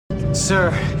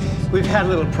Sir, we've had a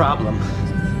little problem.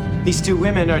 These two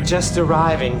women are just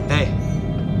arriving. They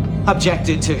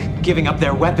objected to giving up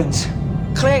their weapons.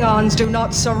 Klingons do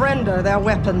not surrender their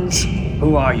weapons.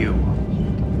 Who are you?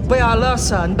 We are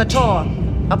Lursa and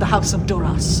Bator of the House of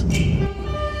Duras.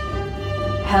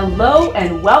 Hello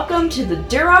and welcome to the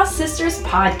Duras Sisters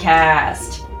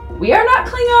podcast. We are not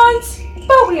Klingons,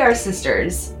 but we are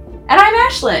sisters. And I'm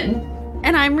Ashlyn.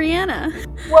 And I'm Rihanna.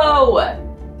 Whoa!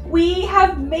 We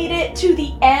have made it to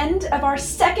the end of our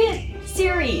second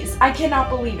series. I cannot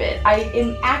believe it. I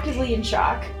am actively in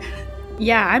shock.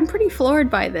 Yeah, I'm pretty floored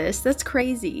by this. That's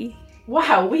crazy.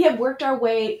 Wow, we have worked our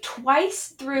way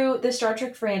twice through the Star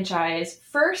Trek franchise.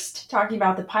 First, talking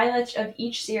about the pilots of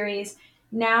each series.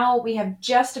 Now we have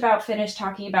just about finished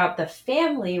talking about the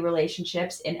family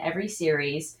relationships in every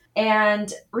series.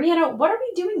 And Rihanna, what are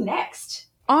we doing next?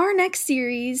 Our next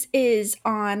series is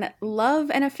on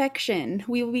love and affection.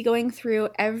 We will be going through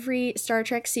every Star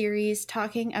Trek series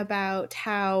talking about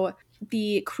how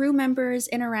the crew members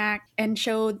interact and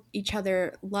show each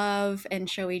other love and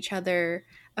show each other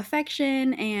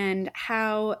affection and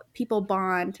how people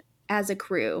bond as a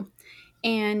crew.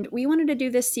 And we wanted to do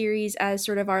this series as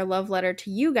sort of our love letter to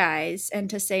you guys and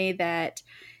to say that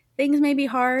things may be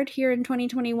hard here in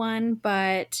 2021,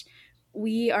 but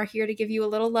we are here to give you a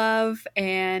little love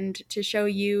and to show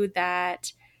you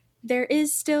that there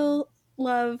is still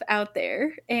love out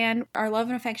there. And our love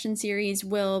and affection series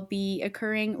will be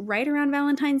occurring right around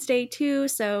Valentine's Day too.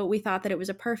 So we thought that it was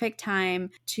a perfect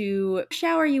time to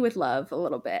shower you with love a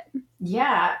little bit.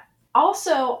 Yeah.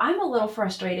 Also, I'm a little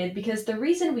frustrated because the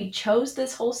reason we chose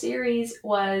this whole series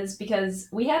was because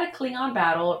we had a Klingon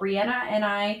battle. Rihanna and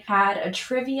I had a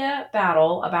trivia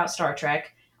battle about Star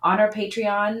Trek on our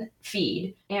Patreon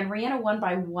feed, and Rihanna won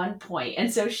by 1 point,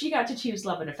 and so she got to choose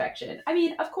love and affection. I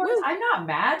mean, of course, I'm not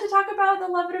mad to talk about the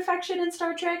love and affection in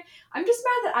Star Trek. I'm just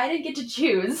mad that I didn't get to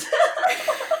choose.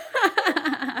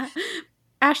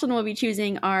 Ashlyn will be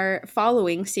choosing our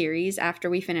following series after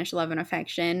we finish Love and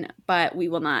Affection, but we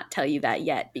will not tell you that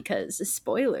yet because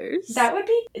spoilers. That would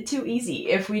be too easy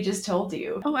if we just told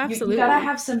you. Oh, absolutely. You gotta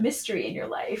have some mystery in your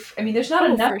life. I mean, there's not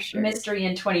enough mystery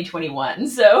in 2021,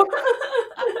 so...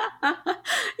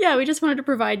 Yeah, we just wanted to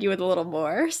provide you with a little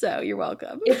more, so you're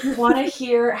welcome. If you want to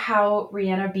hear how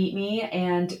Rihanna beat me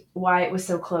and why it was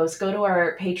so close, go to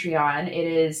our Patreon. It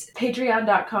is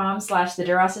patreon.com/the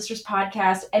Duras Sisters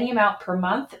podcast. Any amount per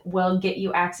month will get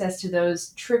you access to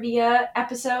those trivia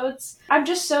episodes. I'm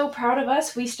just so proud of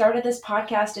us. We started this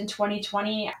podcast in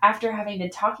 2020 after having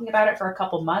been talking about it for a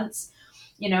couple months.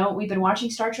 You know, we've been watching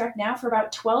Star Trek now for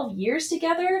about 12 years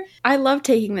together. I love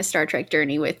taking the Star Trek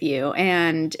journey with you,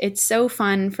 and it's so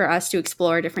fun for us to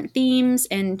explore different themes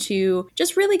and to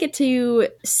just really get to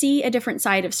see a different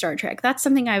side of Star Trek. That's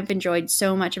something I've enjoyed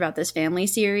so much about this family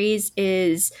series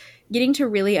is getting to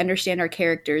really understand our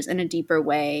characters in a deeper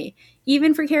way,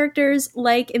 even for characters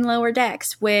like in Lower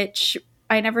Decks, which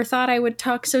I never thought I would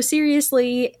talk so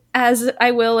seriously as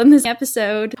I will in this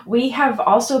episode. We have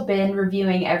also been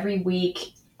reviewing every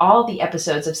week all the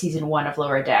episodes of season 1 of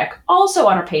Lower Deck, also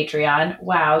on our Patreon.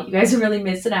 Wow, you guys are really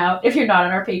missing out if you're not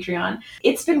on our Patreon.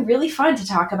 It's been really fun to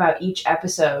talk about each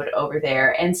episode over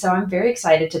there, and so I'm very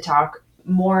excited to talk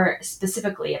more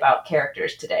specifically about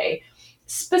characters today.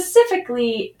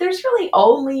 Specifically, there's really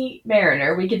only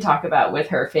Mariner we can talk about with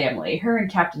her family, her and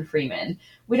Captain Freeman.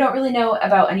 We don't really know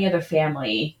about any other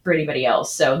family for anybody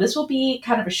else. So this will be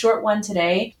kind of a short one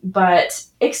today, but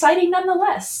exciting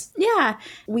nonetheless. Yeah,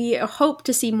 we hope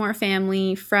to see more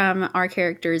family from our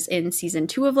characters in season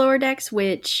 2 of Lower Decks,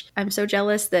 which I'm so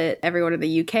jealous that everyone in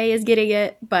the UK is getting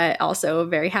it, but also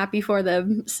very happy for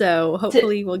them. So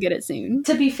hopefully we'll get it soon.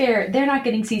 To be fair, they're not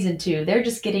getting season 2. They're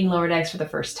just getting Lower Decks for the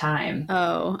first time.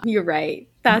 Oh, you're right.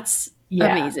 That's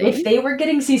amazing. If they were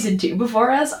getting season 2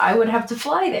 before us, I would have to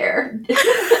fly there.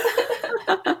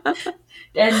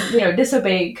 And,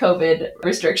 disobey COVID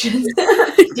restrictions.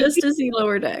 Just to see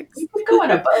Lower Decks. You could go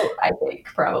on a boat, I think,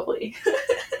 probably.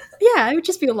 Yeah, it would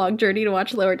just be a long journey to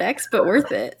watch Lower Decks, but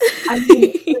worth it. I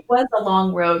mean, it was a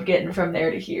long road getting from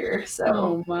there to here, so.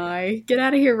 Oh my. Get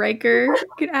out of here, Riker.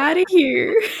 Get out of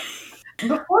here.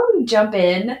 Before we jump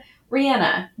in,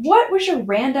 Rihanna, what was your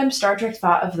random Star Trek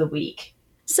thought of the week?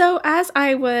 So as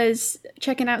I was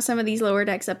checking out some of these Lower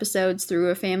Decks episodes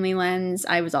through a family lens,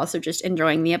 I was also just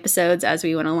enjoying the episodes as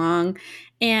we went along.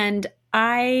 And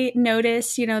I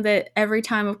noticed, that every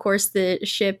time, of course, the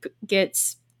ship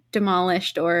gets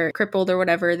demolished or crippled or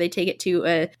whatever, they take it to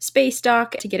a space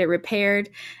dock to get it repaired.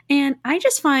 And I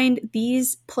just find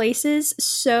these places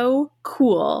so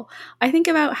cool. I think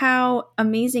about how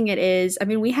amazing it is. I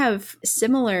mean, we have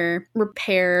similar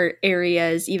repair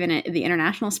areas even at the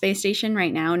International Space Station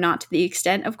right now, not to the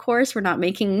extent, of course, we're not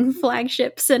making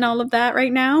flagships and all of that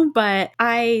right now, but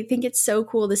I think it's so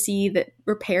cool to see that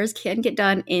repairs can get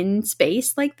done in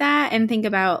space like that, and think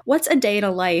about what's a day in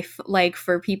a life like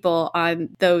for people on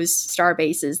those star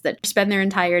bases that spend their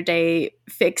entire day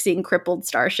fixing crippled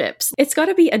starships. It's got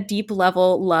to be a deep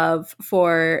level love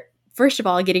for, first of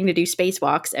all, getting to do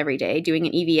spacewalks every day, doing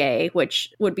an EVA,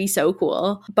 which would be so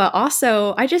cool. But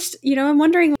also, I just, I'm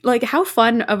wondering like how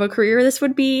fun of a career this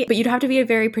would be, but you'd have to be a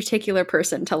very particular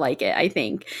person to like it, I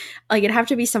think. Like it'd have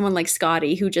to be someone like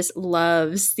Scotty who just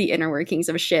loves the inner workings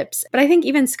of ships. But I think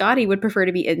even Scotty would prefer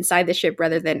to be inside the ship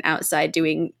rather than outside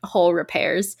doing whole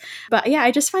repairs. But yeah,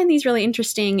 I just find these really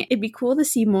interesting. It'd be cool to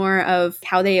see more of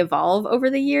how they evolve over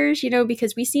the years,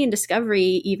 because we see in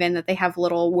Discovery even that they have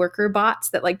little worker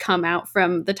bots that like come out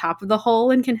from the top of the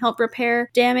hull and can help repair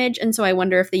damage. And so I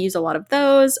wonder if they use a lot of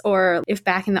those, or if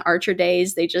back in the Archer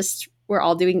days, they just were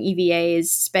all doing EVAs,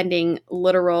 spending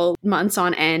literal months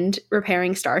on end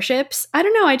repairing starships. I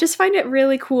don't know. I just find it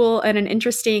really cool and an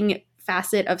interesting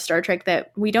facet of Star Trek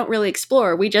that we don't really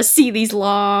explore. We just see these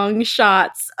long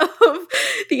shots of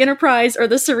the Enterprise or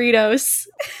the Cerritos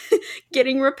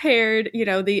getting repaired,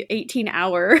 the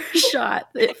 18-hour shot,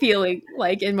 feeling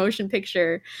like in motion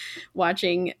picture,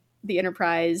 watching the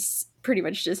Enterprise pretty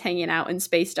much just hanging out in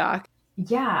space dock.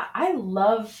 Yeah, I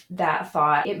love that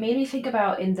thought. It made me think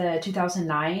about in the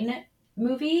 2009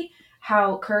 movie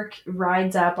how Kirk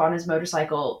rides up on his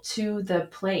motorcycle to the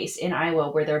place in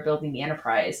Iowa where they're building the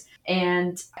Enterprise.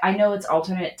 And I know it's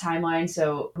alternate timeline,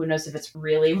 so who knows if it's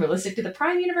really realistic to the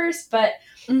Prime universe, but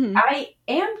I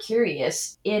am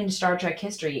curious, in Star Trek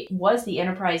history, was the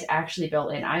Enterprise actually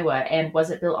built in Iowa, and was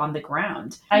it built on the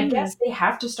ground? I guess they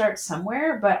have to start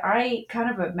somewhere, but I kind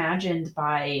of imagined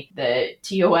by the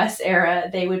TOS era,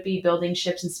 they would be building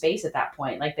ships in space at that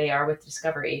point, like they are with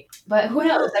Discovery. But who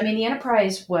knows? I mean, the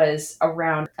Enterprise was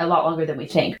around a lot longer than we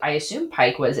think. I assume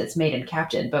Pike was its maiden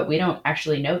captain, but we don't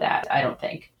actually know that, I don't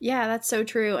think. Yeah, that's so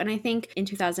true. And I think in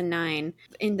 2009,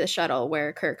 in the shuttle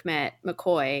where Kirk met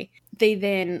McCoy, they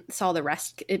then saw the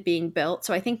rest it being built.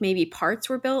 So I think maybe parts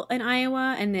were built in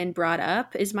Iowa and then brought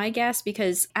up is my guess,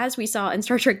 because as we saw in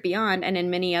Star Trek Beyond and in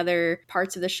many other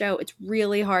parts of the show, it's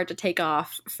really hard to take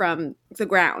off from the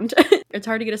ground. It's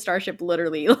hard to get a starship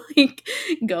literally like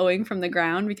going from the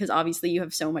ground, because obviously you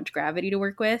have so much gravity to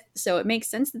work with. So it makes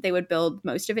sense that they would build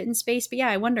most of it in space. But yeah,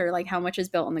 I wonder like how much is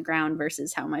built on the ground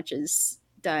versus how much is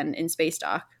done in space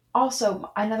dock.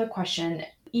 Also, another question.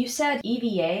 You said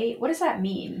EVA. What does that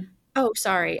mean? Oh,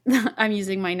 sorry. I'm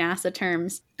using my NASA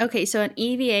terms. Okay, so an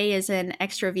EVA is an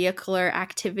extravehicular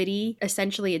activity.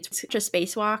 Essentially, it's a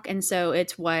spacewalk, and so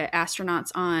it's what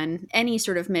astronauts on any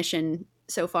sort of mission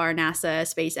so far, NASA,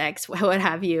 SpaceX, what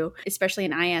have you, especially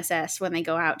in ISS, when they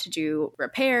go out to do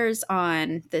repairs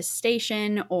on the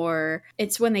station, or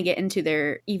it's when they get into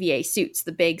their EVA suits,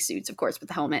 the big suits, of course, with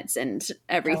the helmets and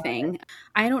everything. Okay.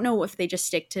 I don't know if they just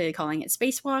stick to calling it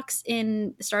spacewalks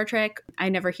in Star Trek. I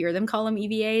never hear them call them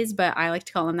EVAs, but I like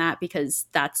to call them that because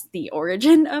that's the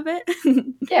origin of it.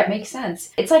 Yeah, it makes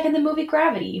sense. It's like in the movie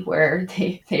Gravity, where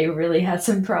they really had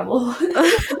some trouble.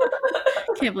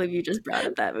 Can't believe you just brought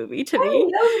up that movie to me.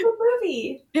 That was a good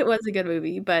movie. It was a good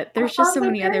movie, but there's just so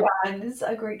many other. Is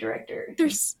a great director.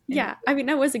 I mean,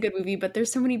 that was a good movie, but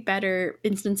there's so many better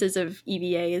instances of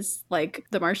EVAs, like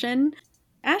The Martian.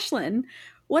 Ashlyn,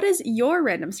 what is your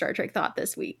random Star Trek thought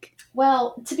this week?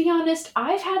 Well, to be honest,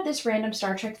 I've had this random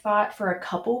Star Trek thought for a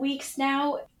couple weeks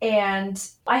now, and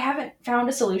I haven't found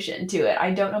a solution to it.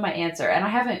 I don't know my answer, and I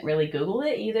haven't really Googled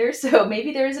it either, so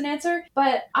maybe there is an answer.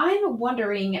 But I'm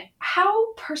wondering,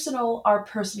 how personal are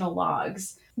personal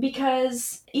logs?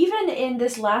 Because even in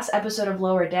this last episode of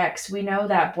Lower Decks, we know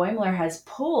that Boimler has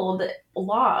pulled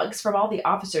logs from all the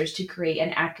officers to create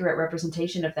an accurate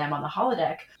representation of them on the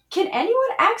holodeck. Can anyone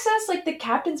access like the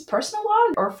captain's personal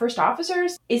log or first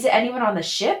officers? Is it anyone on the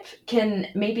ship? Can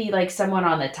maybe like someone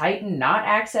on the Titan not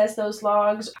access those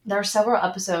logs? There are several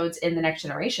episodes in The Next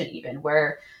Generation even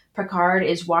where Picard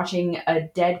is watching a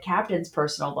dead captain's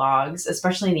personal logs,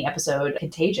 especially in the episode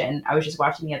Contagion, I was just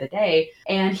watching the other day,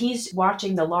 and he's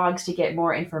watching the logs to get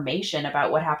more information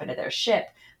about what happened to their ship.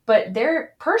 But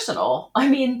they're personal. I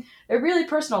mean, they're really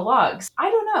personal logs. I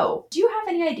don't know. Do you have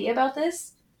any idea about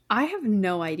this? I have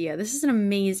no idea. This is an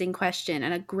amazing question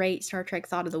and a great Star Trek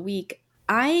thought of the week.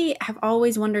 I have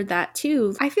always wondered that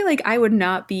too. I feel like I would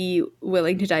not be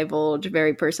willing to divulge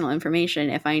very personal information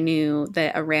if I knew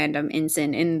that a random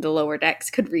ensign in the lower decks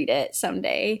could read it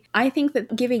someday. I think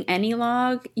that giving any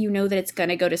log, you know that it's going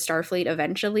to go to Starfleet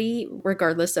eventually,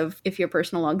 regardless of if your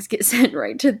personal logs get sent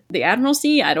right to the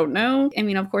Admiralty. I don't know. I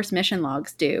mean, of course, mission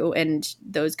logs do, and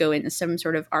those go into some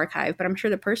sort of archive, but I'm sure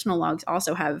the personal logs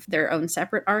also have their own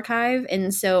separate archive.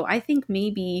 And so I think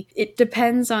maybe it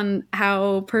depends on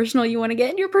how personal you want to get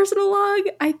in your personal log.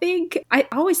 I think I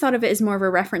always thought of it as more of a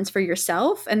reference for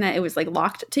yourself and that it was like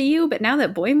locked to you. But now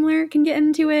that Boimler can get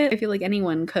into it, I feel like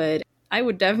anyone could. I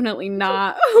would definitely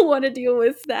not want to deal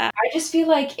with that. I just feel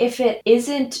like if it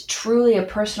isn't truly a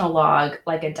personal log,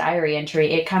 like a diary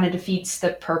entry, it kind of defeats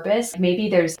the purpose. Maybe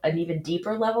there's an even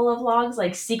deeper level of logs,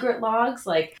 like secret logs,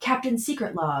 like Captain's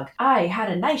Secret Log. I had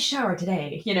a nice shower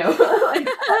today, you know? Like,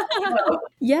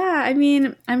 Yeah, I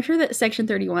mean, I'm sure that Section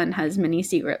 31 has many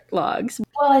secret logs.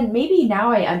 Well, and maybe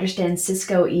now I understand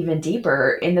Sisko even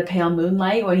deeper in the Pale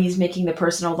Moonlight when he's making the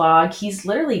personal log. He's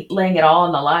literally laying it all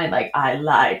on the line, like, I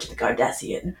lied to the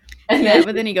Cardassian. And yeah,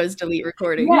 but then he goes delete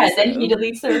recording. Yeah, so. Then he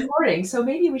deletes the recording. So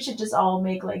maybe we should just all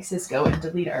make like Sisko and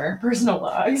delete our personal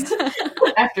logs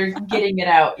after getting it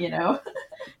out, you know?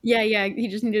 Yeah, he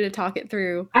just needed to talk it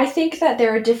through. I think that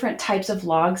there are different types of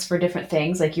logs for different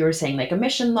things. Like you were saying, like a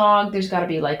mission log, there's got to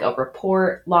be like a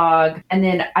report log. And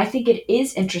then I think it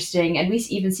is interesting, and we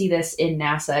even see this in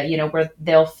NASA, you know, where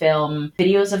they'll film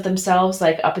videos of themselves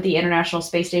like up at the International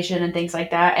Space Station and things like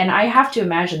that. And I have to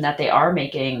imagine that they are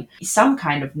making some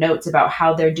kind of notes about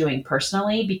how they're doing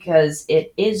personally, because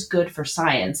it is good for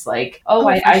science. Like,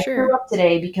 I threw up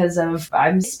today because of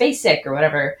I'm space sick or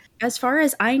whatever. As far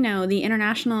as I know, the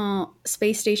International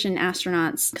Space Station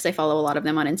astronauts, because I follow a lot of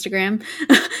them on Instagram,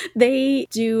 they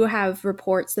do have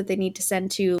reports that they need to send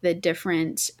to the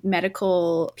different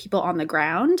medical people on the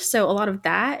ground. So a lot of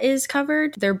that is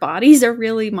covered. Their bodies are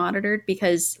really monitored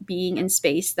because being in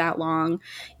space that long,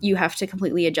 you have to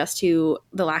completely adjust to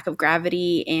the lack of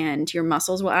gravity, and your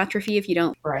muscles will atrophy if you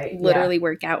don't literally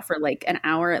work out for like an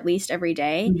hour at least every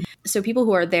day. Mm-hmm. So people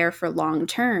who are there for long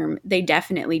term, they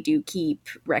definitely do keep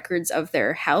records of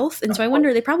their health. And so I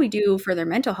wonder, they probably do for their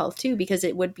mental health too, because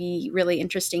it would be really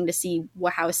interesting to see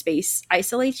how space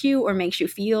isolates you or makes you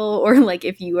feel, or like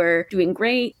if you are doing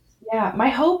great. Yeah, my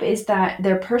hope is that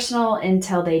they're personal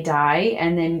until they die,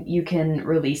 and then you can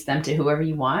release them to whoever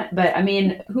you want. But I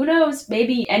mean, who knows?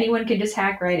 Maybe anyone can just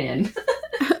hack right in.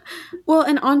 Well,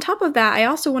 and on top of that, I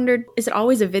also wondered, is it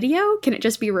always a video? Can it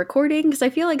just be a recording? Because I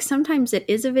feel like sometimes it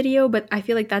is a video, but I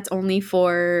feel like that's only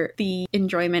for the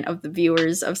enjoyment of the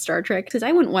viewers of Star Trek. Because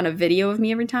I wouldn't want a video of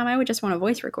me every time. I would just want a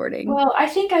voice recording. Well, I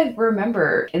think I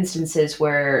remember instances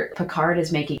where Picard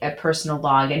is making a personal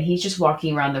log and he's just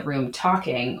walking around the room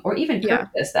talking, or even Kirk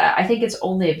does that. I think it's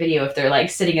only a video if they're like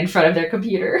sitting in front of their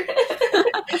computer.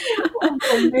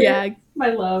 Yeah.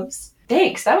 My loves.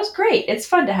 Thanks. That was great. It's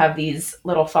fun to have these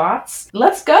little thoughts.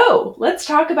 Let's go. Let's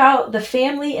talk about the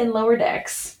family in Lower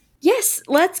Decks. Yes,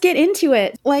 let's get into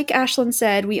it. Like Ashlyn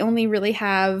said, we only really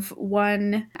have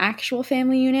one actual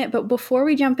family unit, but before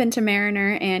we jump into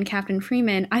Mariner and Captain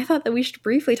Freeman, I thought that we should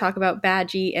briefly talk about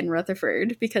Badgie and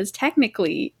Rutherford, because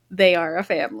technically they are a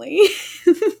family.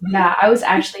 Yeah, I was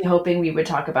actually hoping we would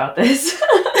talk about this.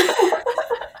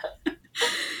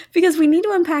 Because we need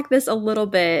to unpack this a little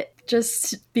bit,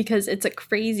 just because it's a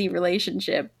crazy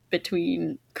relationship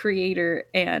between creator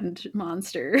and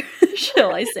monster,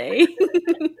 shall I say.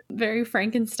 Very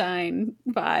Frankenstein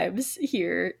vibes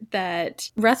here, that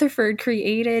Rutherford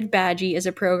created Badgie as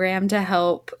a program to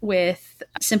help with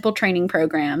simple training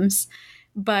programs.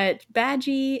 But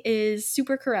Badgie is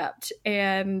super corrupt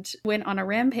and went on a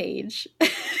rampage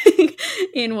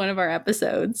in one of our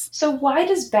episodes. So why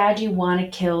does Badgie want to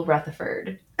kill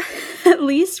Rutherford? At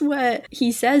least what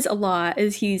he says a lot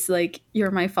is he's like, you're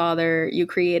my father, you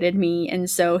created me, and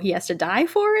so he has to die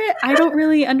for it. I don't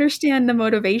really understand the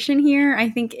motivation here. I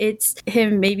think it's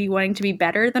him maybe wanting to be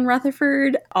better than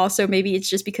Rutherford. Also, maybe it's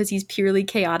just because he's purely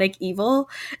chaotic evil,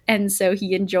 and so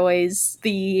he enjoys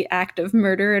the act of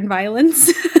murder and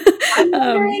violence.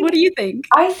 What do you think?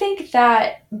 I think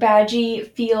that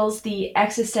Badgie feels the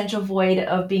existential void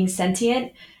of being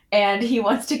sentient, and he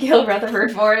wants to kill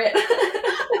Rutherford for it.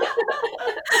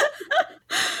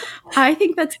 I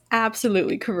think that's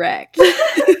absolutely correct.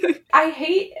 I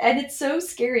hate, and it's so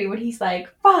scary when he's like,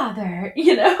 "Father,"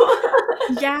 you know?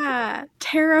 Yeah,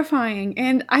 terrifying.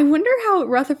 And I wonder how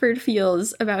Rutherford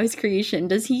feels about his creation.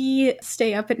 Does he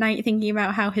stay up at night thinking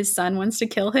about how his son wants to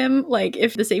kill him, like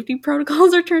if the safety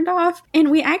protocols are turned off?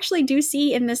 And we actually do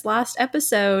see in this last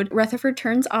episode, Rutherford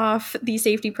turns off the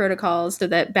safety protocols so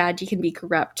that Badgie can be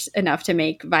corrupt enough to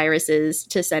make viruses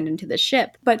to send into the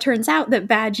ship. But turns out that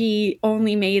Badgie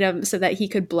only made them so that he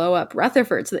could blow up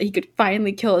Rutherford, so that he could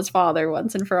finally kill his father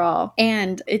once and for all.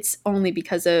 And it's only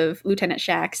because of Lieutenant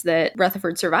Shax that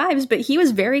Rutherford survives, but he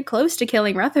was very close to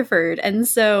killing Rutherford. And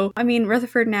so, I mean,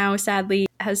 Rutherford now sadly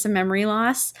has some memory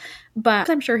loss, but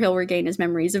I'm sure he'll regain his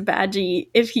memories of Badgie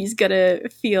if he's gonna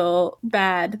feel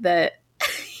bad that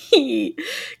he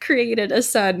created a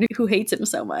son who hates him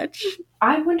so much.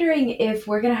 I'm wondering if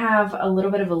we're going to have a little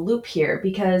bit of a loop here,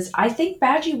 because I think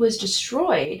Badgie was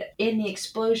destroyed in the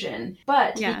explosion,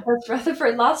 but because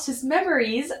Rutherford lost his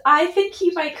memories, I think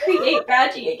he might create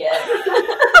Badgie again.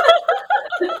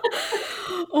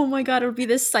 Oh my god, it'll be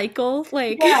this cycle.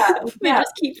 Like,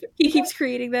 he keeps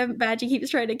creating them, Badgie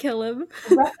keeps trying to kill him.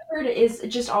 Rutherford is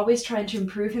just always trying to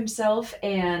improve himself,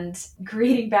 and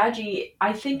creating Badgie,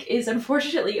 I think, is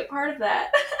unfortunately a part of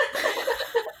that.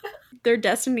 Their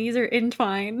destinies are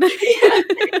entwined.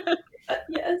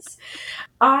 Yes.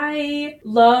 I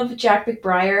love Jack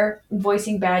McBrayer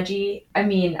voicing Badgie. I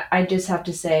mean, I just have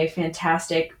to say,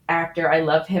 fantastic actor. I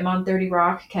love him on 30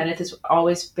 Rock. Kenneth has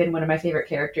always been one of my favorite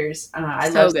characters. I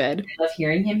love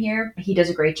hearing him here. He does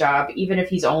a great job, even if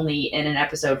he's only in an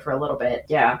episode for a little bit.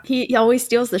 Yeah. He always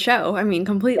steals the show. I mean,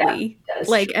 completely. Yeah,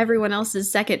 like, everyone else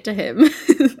is second to him.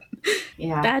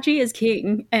 Yeah. Badgie is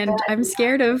king, and I'm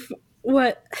scared of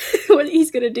what he's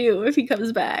gonna do if he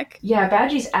comes back. Yeah,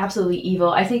 Badgie's absolutely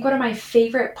evil. I think one of my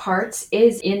favorite parts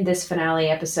is in this finale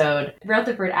episode.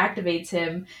 Rutherford activates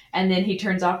him, and then he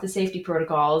turns off the safety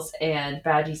protocols, and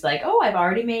Badgie's like, "Oh, I've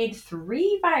already made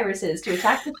 3 viruses to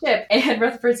attack the ship." And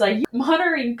Rutherford's like, "You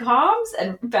monitoring comms?"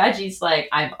 And Badgie's like,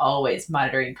 "I'm always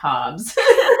monitoring comms."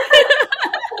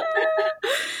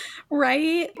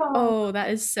 Right? Oh,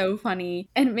 that is so funny.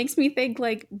 And it makes me think,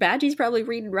 like, Badgie's probably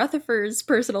reading Rutherford's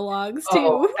personal logs, too.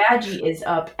 Oh, Badgie is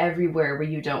up everywhere where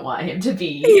you don't want him to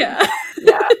be. Yeah.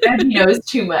 Yeah, Badgie knows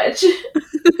too much.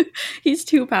 He's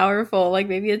too powerful. Like,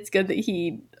 maybe it's good that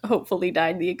he hopefully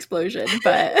died in the explosion,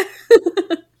 but...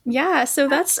 Yeah, so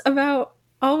that's about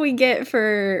all we get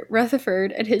for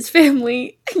Rutherford and his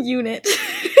family unit.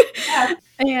 Yeah.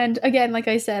 And again, like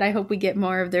I said, I hope we get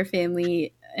more of their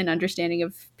family and understanding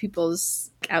of people's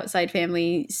outside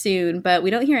family soon, but we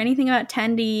don't hear anything about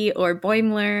Tendi or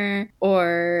Boimler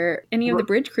or any of the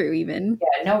bridge crew even.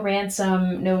 Yeah, no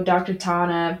Ransom, no Dr.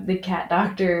 Tana, the cat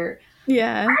doctor.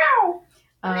 Yeah. Ow!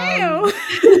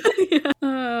 Yeah.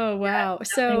 Oh, wow.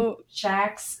 So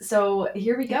Shax. So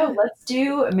here we go. Let's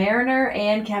do Mariner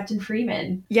and Captain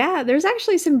Freeman. Yeah, there's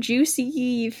actually some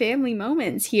juicy family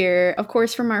moments here. Of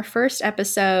course, from our first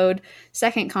episode,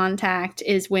 Second Contact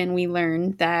is when we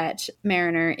learn that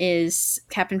Mariner is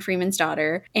Captain Freeman's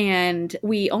daughter. And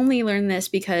we only learn this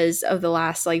because of the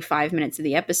last 5 minutes of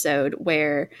the episode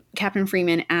where Captain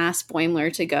Freeman asks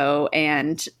Boimler to go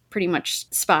and pretty much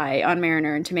spy on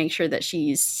Mariner and to make sure that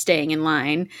she's staying in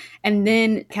line. And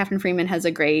then Captain Freeman has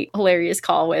a great, hilarious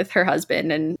call with her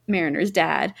husband and Mariner's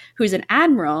dad, who's an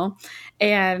admiral.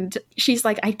 And she's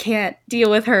like, I can't deal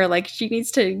with her. Like, she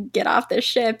needs to get off this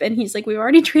ship. And he's like, we've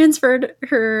already transferred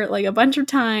her a bunch of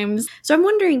times. So I'm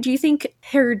wondering, do you think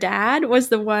her dad was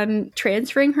the one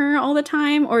transferring her all the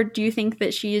time? Or do you think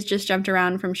that she's just jumped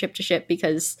around from ship to ship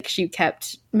because she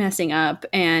kept messing up?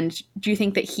 And do you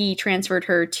think that he transferred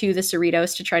her to the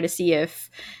Cerritos to try to see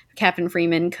if Captain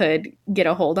Freeman could get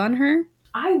a hold on her?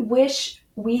 I wish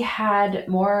we had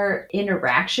more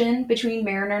interaction between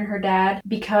Mariner and her dad,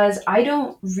 because I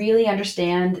don't really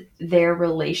understand their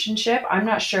relationship. I'm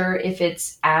not sure if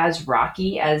it's as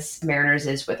rocky as Mariner's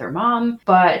is with her mom,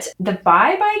 but the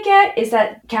vibe I get is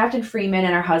that Captain Freeman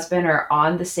and her husband are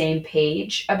on the same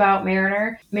page about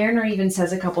Mariner. Mariner even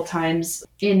says a couple times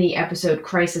in the episode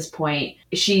Crisis Point,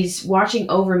 she's watching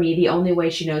over me the only way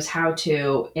she knows how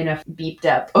to, in a beeped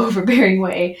up, overbearing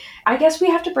way. I guess we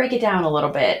have to break it down a little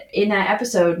bit. In that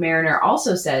episode, Mariner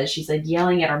also says, she's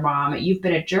yelling at her mom, "You've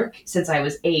been a jerk since I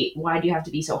was 8. Why do you have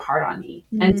to be so hard on me?"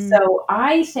 Mm-hmm. And so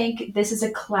I think this is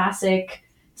a classic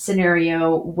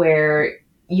scenario where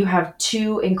you have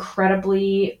 2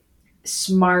 incredibly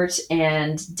smart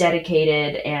and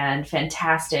dedicated and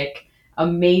fantastic,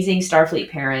 amazing Starfleet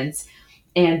parents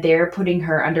and they're putting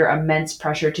her under immense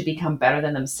pressure to become better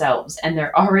than themselves. And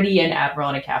they're already an admiral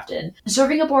and a captain.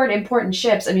 Serving aboard important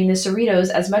ships, I mean, the Cerritos,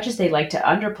 as much as they like to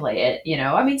underplay it,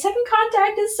 I mean, second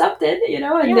contact is something, and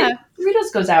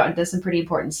Cerritos goes out and does some pretty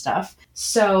important stuff.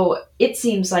 So it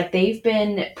seems like they've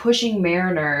been pushing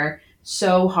Mariner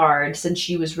so hard since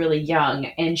she was really young,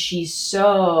 and she's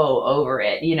so over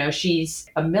it. She's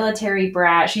a military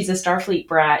brat, she's a Starfleet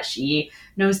brat, she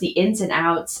knows the ins and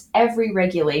outs, every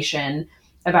regulation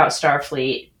about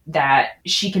Starfleet, that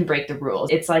she can break the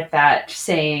rules. It's like that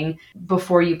saying,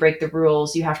 before you break the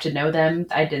rules, you have to know them.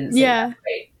 I didn't say that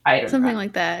right. I don't Something know.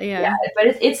 like that, yeah.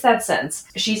 But it's that sense.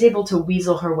 She's able to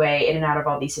weasel her way in and out of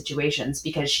all these situations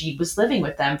because she was living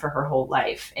with them for her whole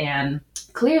life. And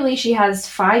clearly she has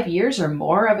 5 years or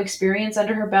more of experience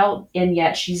under her belt, and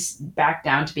yet she's back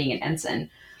down to being an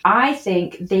ensign. I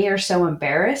think they are so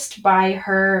embarrassed by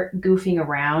her goofing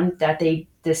around that they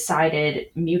decided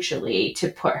mutually to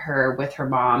put her with her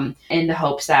mom in the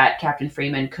hopes that Captain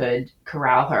Freeman could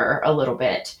corral her a little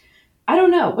bit. I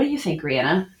don't know. What do you think,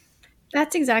 Rhianna?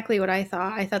 That's exactly what I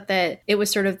thought. I thought that it was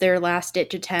sort of their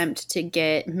last-ditch attempt to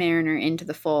get Mariner into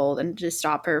the fold and to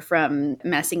stop her from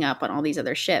messing up on all these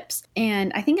other ships.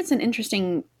 And I think it's an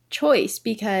interesting choice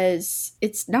because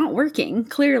it's not working,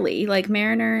 clearly. Like,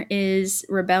 Mariner is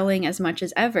rebelling as much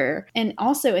as ever. And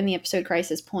also in the episode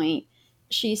Crisis Point,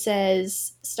 she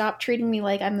says, stop treating me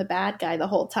like I'm the bad guy the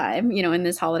whole time, in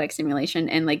this holodeck simulation.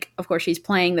 And, like, of course, she's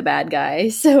playing the bad guy.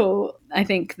 So I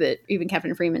think that even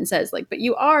Captain Freeman says, like, but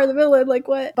you are the villain, like,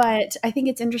 what? But I think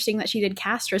it's interesting that she did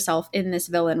cast herself in this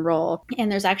villain role. And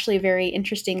there's actually a very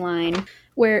interesting line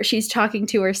where she's talking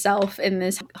to herself in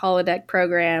this holodeck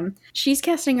program. She's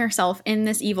casting herself in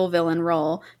this evil villain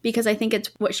role because I think it's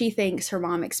what she thinks her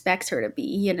mom expects her to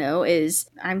be, is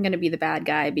I'm going to be the bad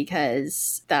guy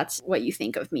because that's what you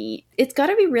think of me. It's got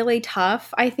to be really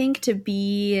tough, I think, to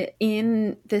be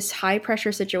in this high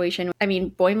pressure situation. I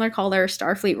mean, Boimler called her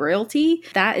Starfleet royalty.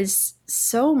 That is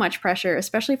so much pressure,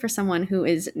 especially for someone who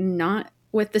is not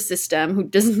with the system, who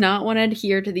does not want to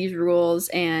adhere to these rules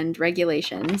and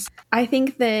regulations. I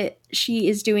think that she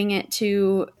is doing it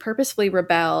to purposefully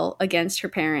rebel against her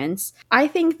parents. I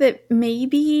think that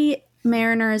maybe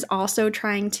Mariner is also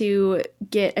trying to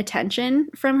get attention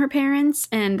from her parents,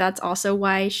 and that's also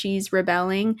why she's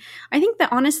rebelling. I think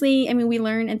that honestly, I mean, we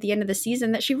learn at the end of the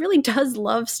season that she really does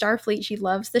love Starfleet. She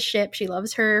loves the ship. She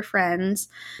loves her friends.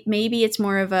 Maybe it's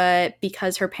more of a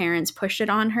because her parents pushed it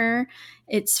on her.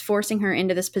 It's forcing her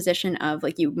into this position of,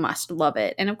 like, you must love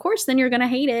it. And of course, then you're going to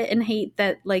hate it and hate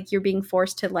that, like, you're being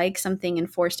forced to like something and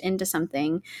forced into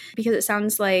something, because it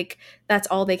sounds like that's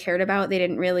all they cared about. They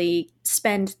didn't really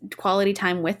spend quality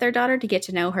time with their daughter to get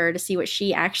to know her, to see what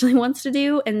she actually wants to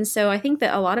do. And so I think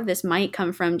that a lot of this might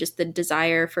come from just the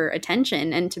desire for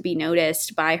attention and to be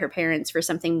noticed by her parents for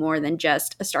something more than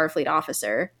just a Starfleet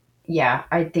officer. Yeah,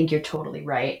 I think you're totally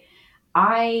right.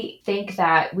 I think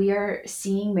that we are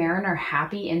seeing Mariner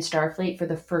happy in Starfleet for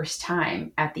the first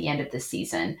time at the end of this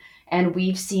season. And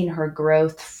we've seen her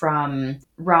growth from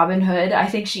Robin Hood. I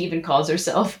think she even calls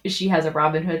herself, she has a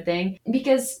Robin Hood thing.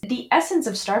 Because the essence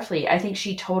of Starfleet, I think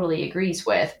she totally agrees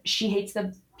with. She hates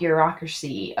the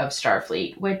bureaucracy of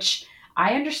Starfleet, which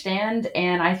I understand.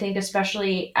 And I think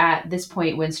especially at this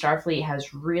point when Starfleet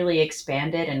has really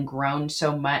expanded and grown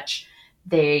so much,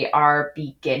 they are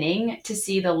beginning to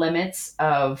see the limits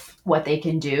of what they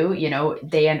can do.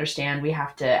 They understand we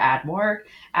have to add more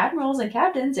admirals and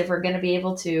captains if we're going to be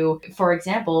able to, for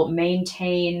example,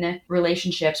 maintain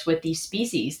relationships with these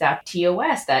species, that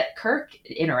TOS that Kirk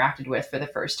interacted with for the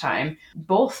first time.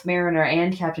 Both Mariner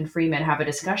and Captain Freeman have a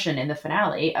discussion in the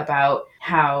finale about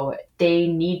how they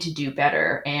need to do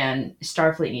better and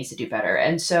Starfleet needs to do better.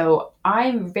 And so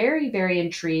I'm very, very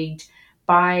intrigued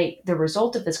by the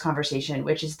result of this conversation,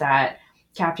 which is that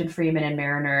Captain Freeman and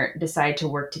Mariner decide to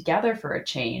work together for a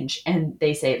change. And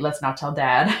they say, let's not tell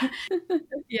Dad.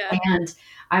 Yeah. And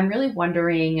I'm really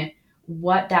wondering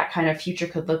what that kind of future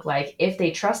could look like if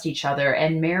they trust each other.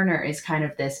 And Mariner is kind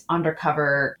of this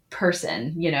undercover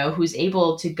person, who's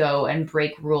able to go and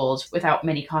break rules without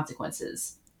many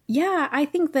consequences. Yeah, I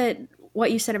think that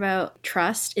what you said about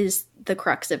trust is the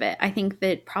crux of it. I think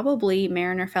that probably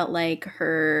Mariner felt like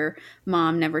her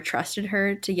mom never trusted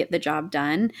her to get the job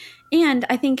done. And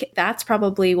I think that's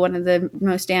probably one of the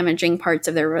most damaging parts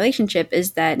of their relationship,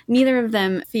 is that neither of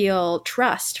them feel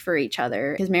trust for each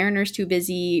other, because Mariner's too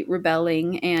busy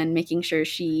rebelling and making sure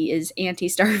she is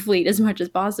anti-Starfleet as much as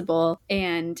possible.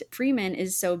 And Freeman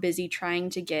is so busy trying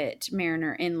to get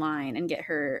Mariner in line and get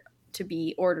her to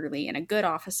be orderly and a good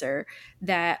officer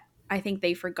that I think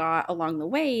they forgot along the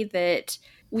way that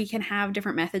we can have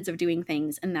different methods of doing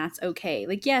things, and that's okay.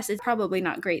 Like, yes, it's probably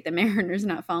not great that Mariner's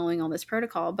not following all this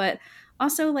protocol, but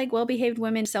also, like, well-behaved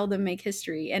women seldom make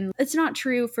history. And it's not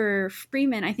true for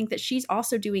Freeman. I think that she's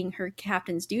also doing her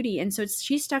captain's duty. And so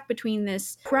she's stuck between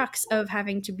this crux of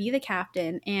having to be the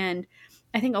captain, and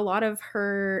I think a lot of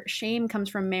her shame comes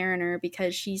from Mariner,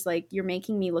 because she's like, you're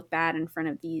making me look bad in front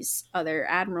of these other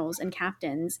admirals and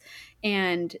captains.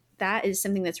 And that is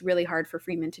something that's really hard for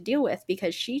Freeman to deal with,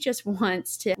 because she just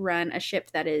wants to run a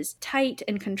ship that is tight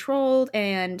and controlled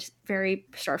and very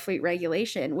Starfleet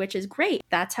regulation, which is great.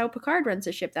 That's how Picard runs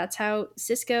a ship. That's how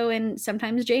Sisko and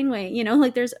sometimes Janeway,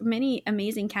 like there's many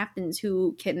amazing captains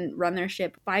who can run their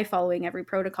ship by following every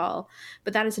protocol,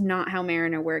 but that is not how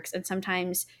Mariner works. And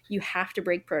sometimes you have to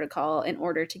break protocol in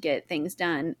order to get things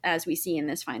done, as we see in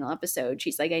this final episode.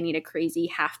 She's like, I need a crazy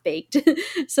half-baked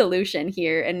solution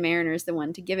here, and Mariner's the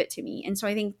one to give it to me. And so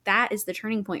I think that is the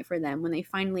turning point for them, when they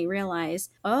finally realize,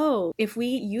 oh, if we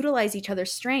utilize each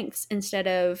other's strengths instead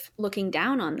of looking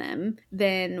down on them,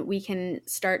 then we can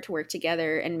start to work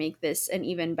together and make this an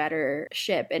even better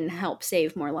ship and help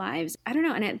save more lives. I don't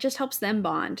know, and it just helps them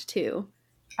bond too.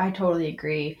 I totally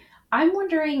agree. I'm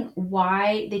wondering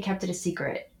why they kept it a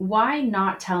secret. Why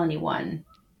not tell anyone?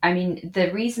 I mean,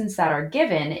 the reasons that are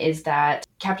given is that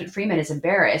Captain Freeman is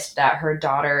embarrassed that her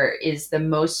daughter is the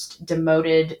most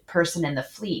demoted person in the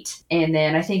fleet. And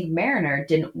then I think Mariner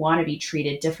didn't want to be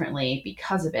treated differently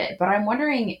because of it. But I'm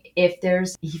wondering if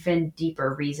there's even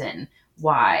deeper reason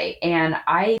why. And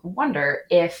I wonder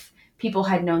if people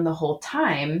had known the whole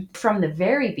time from the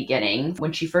very beginning,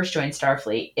 when she first joined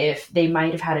Starfleet, if they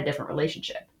might have had a different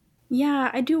relationship. Yeah,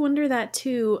 I do wonder that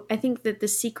too. I think that the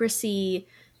secrecy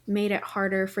made it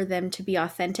harder for them to be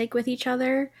authentic with each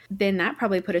other. Then that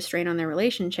probably put a strain on their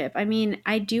relationship. I mean,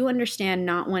 I do understand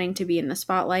not wanting to be in the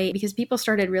spotlight, because people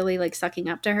started really like sucking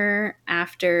up to her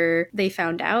after they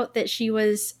found out that she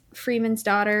was Freeman's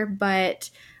daughter. But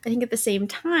I think at the same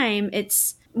time,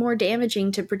 it's more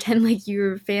damaging to pretend like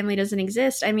your family doesn't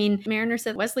exist. I mean, Mariner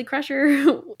said Wesley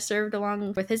Crusher served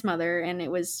along with his mother and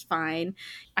it was fine.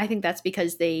 I think that's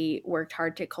because they worked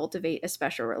hard to cultivate a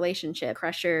special relationship.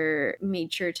 Crusher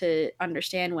made sure to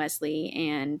understand Wesley,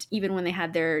 and even when they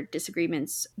had their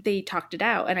disagreements, they talked it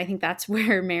out. And I think that's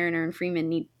where Mariner and Freeman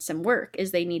need some work,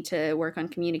 is they need to work on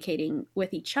communicating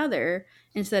with each other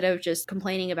instead of just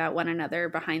complaining about one another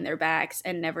behind their backs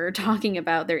and never talking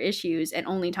about their issues and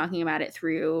only talking about it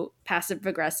through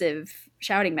passive-aggressive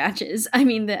shouting matches. I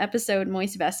mean, the episode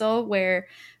Moist Vessel, where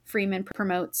Freeman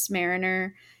promotes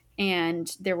Mariner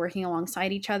and they're working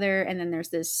alongside each other, and then there's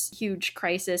this huge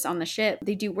crisis on the ship.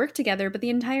 They do work together, but the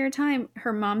entire time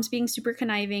her mom's being super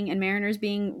conniving and Mariner's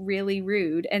being really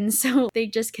rude, and so they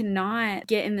just cannot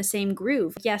get in the same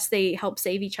groove. Yes, they help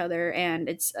save each other and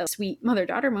it's a sweet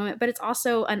mother-daughter moment, but it's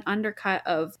also an undercut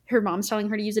of her mom's telling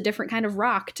her to use a different kind of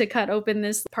rock to cut open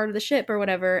this part of the ship or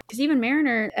whatever. Because even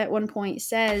Mariner at one point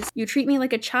says, "You treat me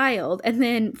like a child," and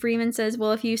then Freeman says,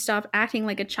 "Well, if you stop acting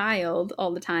like a child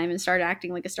all the time and start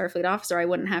acting like a Starfleet officer, I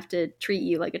wouldn't have to treat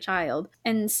you like a child."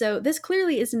 And so this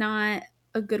clearly is not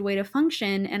a good way to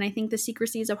function, and I think the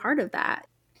secrecy is a part of that.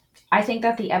 I think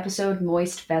that the episode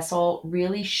Moist Vessel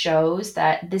really shows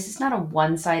that this is not a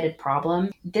one-sided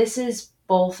problem. This is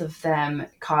both of them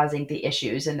causing the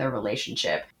issues in their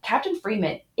relationship. Captain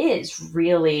Freeman is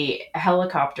really a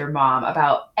helicopter mom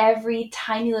about every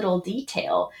tiny little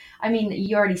detail. I mean,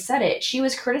 you already said it. She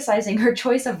was criticizing her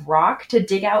choice of rock to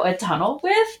dig out a tunnel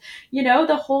with,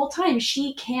 the whole time.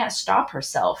 She can't stop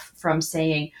herself from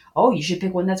saying, "Oh, you should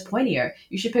pick one that's pointier.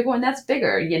 You should pick one that's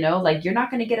bigger, like you're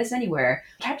not going to get us anywhere."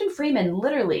 Captain Freeman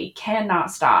literally cannot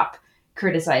stop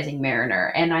criticizing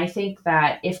Mariner. And I think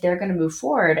that if they're going to move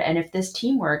forward and if this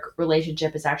teamwork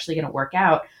relationship is actually going to work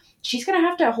out, she's going to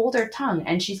have to hold her tongue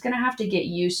and she's going to have to get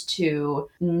used to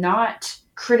not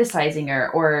criticizing her,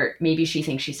 or maybe she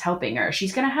thinks she's helping her.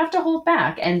 She's going to have to hold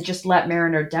back and just let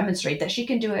Mariner demonstrate that she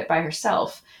can do it by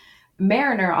herself.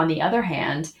 Mariner, on the other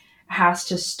hand, has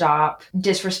to stop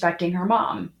disrespecting her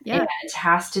mom and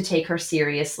has to take her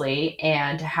seriously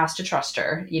and has to trust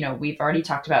her. We've already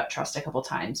talked about trust a couple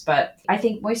times, but I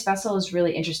think Moist Vessel is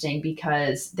really interesting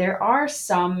because there are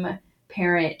some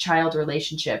parent-child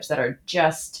relationships that are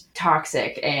just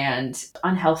toxic and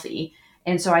unhealthy.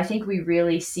 And so I think we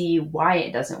really see why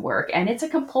it doesn't work. And it's a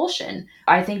compulsion.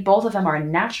 I think both of them are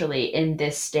naturally in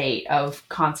this state of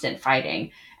constant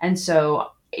fighting. And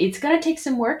so it's going to take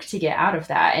some work to get out of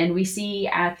that. And we see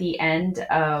at the end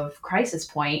of Crisis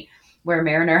Point, where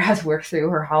Mariner has worked through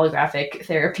her holographic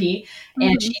therapy,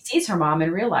 and she sees her mom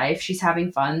in real life. She's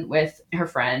having fun with her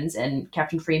friends, and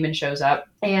Captain Freeman shows up,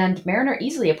 and Mariner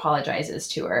easily apologizes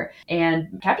to her.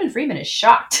 And Captain Freeman is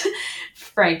shocked,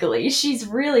 frankly. She's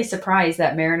really surprised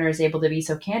that Mariner is able to be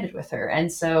so candid with her.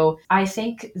 And so I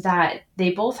think that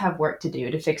they both have work to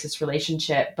do to fix this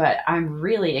relationship, but I'm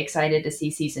really excited to see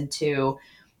season 2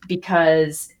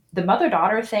 because the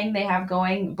mother-daughter thing they have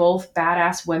going, both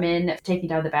badass women taking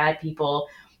down the bad people,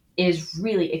 is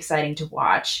really exciting to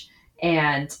watch.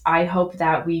 And I hope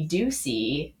that we do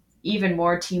see even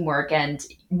more teamwork and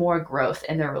more growth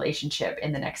in their relationship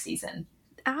in the next season.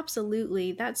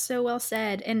 Absolutely. That's so well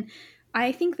said. And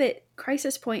I think that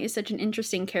Crisis Point is such an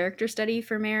interesting character study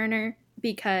for Mariner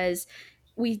because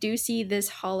we do see this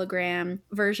hologram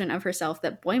version of herself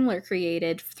that Boimler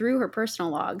created through her personal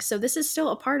logs. So this is still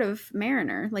a part of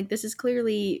Mariner. Like, this is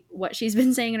clearly what she's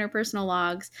been saying in her personal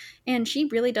logs. And she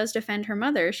really does defend her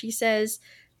mother. She says,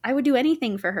 I would do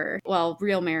anything for her while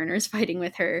real Mariner's fighting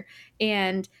with her.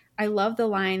 And I love the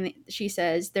line that she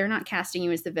says, they're not casting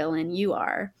you as the villain, you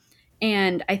are.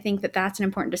 And I think that that's an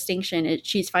important distinction.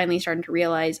 She's finally starting to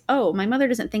realize, oh, my mother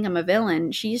doesn't think I'm a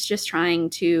villain. She's just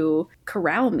trying to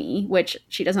corral me, which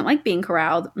she doesn't like being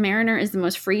corralled. Mariner is the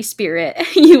most free spirit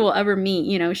you will ever meet.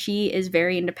 You know, she is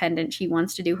very independent. She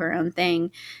wants to do her own thing.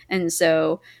 And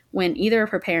so when either of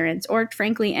her parents, or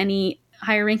frankly, any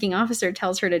higher ranking officer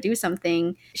tells her to do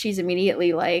something, she's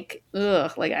immediately like,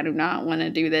 ugh, like, I do not want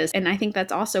to do this. And I think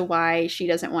that's also why she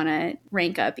doesn't want to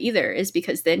rank up either, is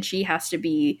because then she has to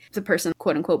be the person,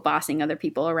 quote unquote, bossing other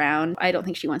people around. I don't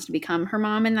think she wants to become her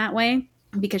mom in that way,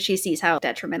 because she sees how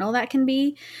detrimental that can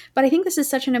be. But I think this is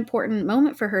such an important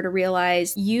moment for her to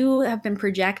realize you have been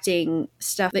projecting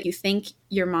stuff that you think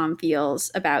your mom feels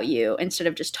about you instead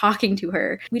of just talking to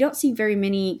her. We don't see very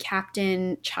many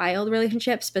captain-child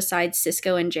relationships besides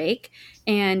Sisko and Jake.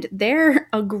 And they're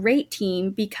a great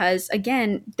team because,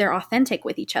 again, they're authentic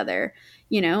with each other,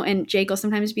 you know, and Jake will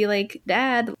sometimes be like,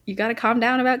 Dad, you got to calm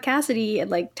down about Cassidy and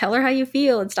like tell her how you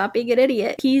feel and stop being an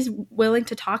idiot. He's willing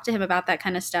to talk to him about that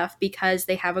kind of stuff because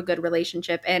they have a good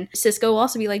relationship. And Sisko will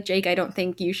also be like, Jake, I don't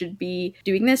think you should be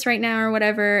doing this right now or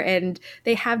whatever. And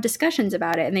they have discussions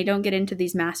about it and they don't get into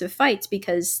these massive fights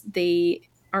because they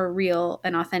are real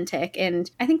and authentic. And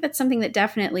I think that's something that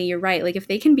definitely, you're right, like if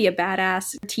they can be a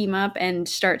badass team up and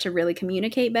start to really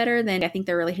communicate better, then I think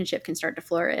their relationship can start to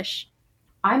flourish.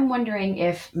 I'm wondering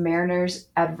if Mariner's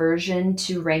aversion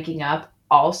to ranking up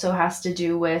also has to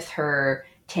do with her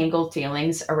tangled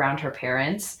feelings around her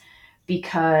parents.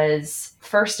 Because,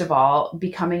 first of all,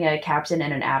 becoming a captain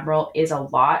and an admiral is a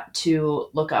lot to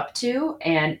look up to,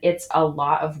 and it's a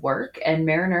lot of work. And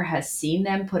Mariner has seen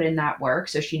them put in that work,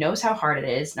 so she knows how hard it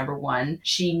is, number one.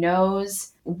 She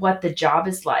knows what the job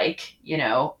is like, you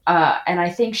know, and I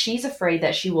think she's afraid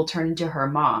that she will turn into her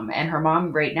mom. And her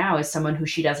mom right now is someone who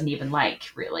she doesn't even like,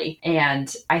 really.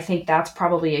 And I think that's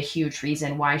probably a huge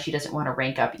reason why she doesn't want to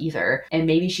rank up either. And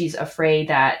maybe she's afraid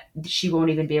that she won't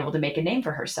even be able to make a name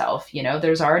for herself. You know,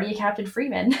 there's already a Captain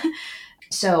Freeman.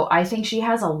 So I think she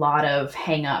has a lot of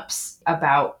hang-ups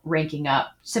about ranking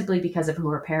up simply because of who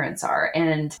her parents are.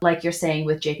 And like you're saying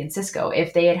with Jake and Sisko,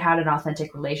 if they had had an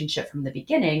authentic relationship from the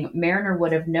beginning, Mariner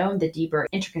would have known the deeper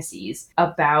intricacies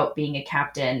about being a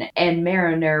captain, and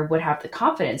Mariner would have the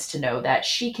confidence to know that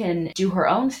she can do her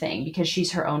own thing because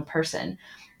she's her own person.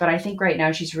 But I think right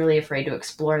now she's really afraid to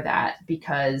explore that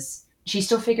because she's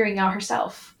still figuring out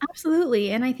herself.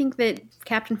 Absolutely. And I think that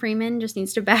Captain Freeman just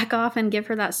needs to back off and give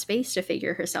her that space to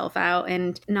figure herself out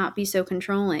and not be so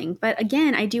controlling. But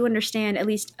again, I do understand, at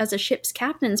least as a ship's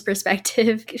captain's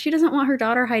perspective, she doesn't want her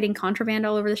daughter hiding contraband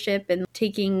all over the ship and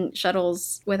taking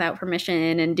shuttles without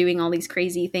permission and doing all these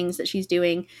crazy things that she's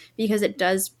doing, because it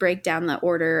does break down the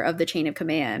order of the chain of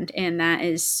command. And that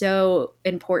is so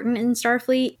important in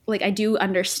Starfleet. Like, I do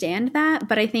understand that,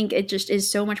 but I think it just is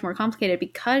so much more complicated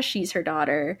because she's her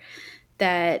daughter,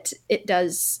 that it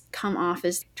does come off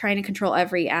as trying to control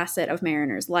every asset of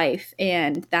Mariner's life,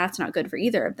 and that's not good for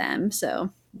either of them.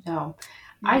 So no,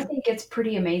 I think it's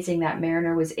pretty amazing that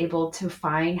Mariner was able to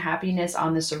find happiness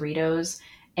on the Cerritos.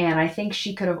 And I think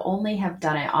she could have only have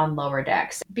done it on lower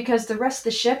decks because the rest of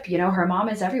the ship, you know, her mom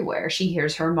is everywhere. She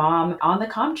hears her mom on the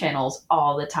comm channels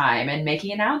all the time and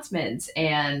making announcements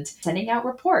and sending out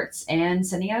reports and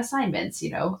sending out assignments,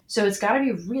 you know. So it's got to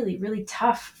be really, really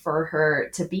tough for her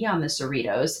to be on the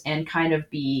Cerritos and kind of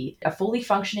be a fully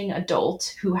functioning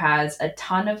adult who has a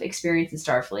ton of experience in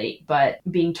Starfleet, but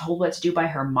being told what to do by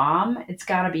her mom, it's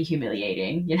got to be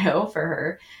humiliating, you know, for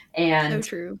her. And so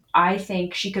true. I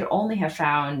think she could only have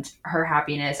found her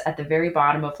happiness at the very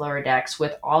bottom of lower decks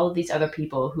with all of these other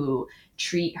people who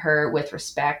treat her with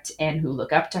respect and who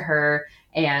look up to her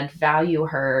and value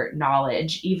her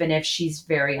knowledge, even if she's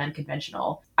very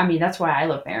unconventional. I mean, that's why I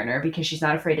love Mariner, because she's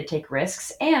not afraid to take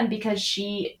risks and because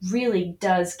she really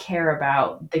does care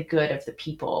about the good of the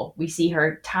people. We see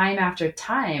her time after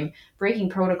time breaking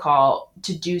protocol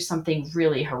to do something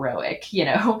really heroic, you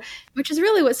know? Which is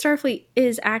really what Starfleet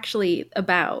is actually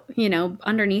about. You know,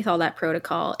 underneath all that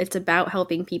protocol, it's about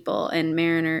helping people, and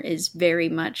Mariner is very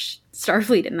much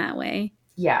Starfleet in that way.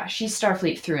 Yeah, she's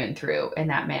Starfleet through and through in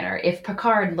that manner. If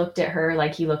Picard looked at her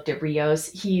like he looked at Rios,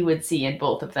 he would see in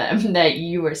both of them that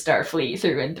you were Starfleet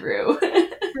through and through.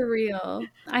 For real.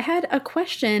 I had a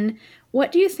question.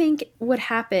 What do you think would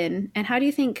happen, and how do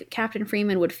you think Captain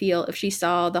Freeman would feel if she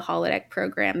saw the holodeck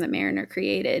program that Mariner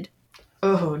created?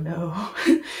 Oh, no.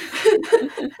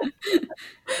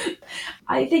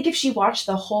 I think if she watched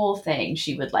the whole thing,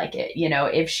 she would like it. You know,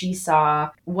 if she saw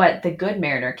what the good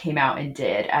Mariner came out and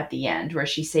did at the end, where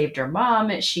she saved her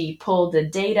mom, she pulled the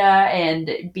data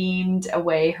and beamed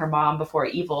away her mom before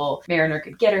evil Mariner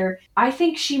could get her. I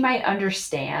think she might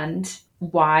understand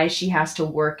why she has to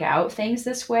work out things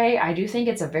this way. I do think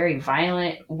it's a very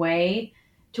violent way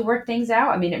to work things out.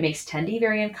 I mean, it makes Tendi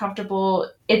very uncomfortable.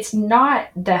 It's not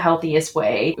the healthiest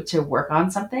way to work on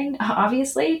something,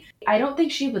 obviously. I don't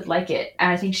think she would like it.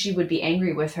 And I think she would be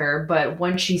angry with her. But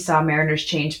once she saw Mariner's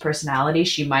changed personality,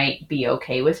 she might be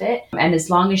okay with it. And as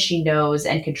long as she knows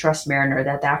and can trust Mariner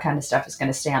that that kind of stuff is going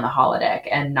to stay on the holodeck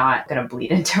and not going to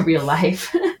bleed into real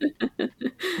life.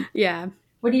 Yeah.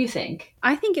 What do you think?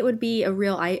 I think it would be a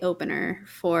real eye-opener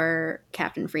for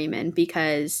Captain Freeman,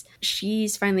 because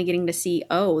she's finally getting to see,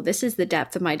 oh, this is the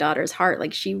depth of my daughter's heart.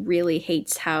 Like, she really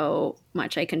hates how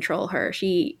much I control her.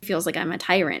 She feels like I'm a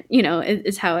tyrant, you know,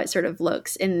 is how it sort of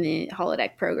looks in the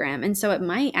holodeck program. And so it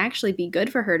might actually be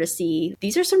good for her to see,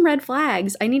 these are some red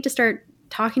flags. I need to start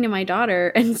talking to my daughter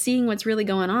and seeing what's really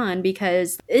going on,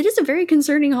 because it is a very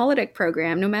concerning holodeck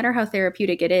program. No matter how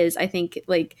therapeutic it is, I think,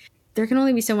 like, there can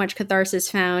only be so much catharsis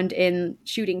found in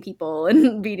shooting people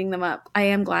and beating them up. I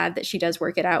am glad that she does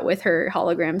work it out with her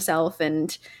hologram self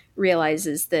and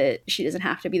realizes that she doesn't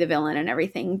have to be the villain and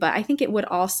everything. But I think it would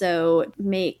also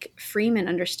make Freeman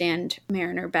understand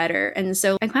Mariner better. And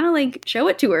so I kind of like show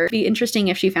it to her. It'd be interesting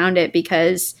if she found it,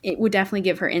 because it would definitely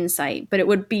give her insight, but it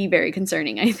would be very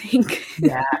concerning, I think.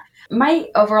 Yeah. My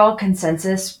overall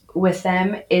consensus with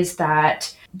them is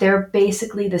that they're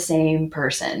basically the same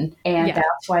person. And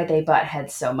that's why they butt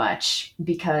heads so much,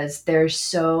 because they're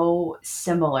so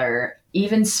similar.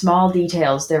 Even small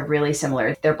details, they're really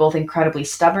similar. They're both incredibly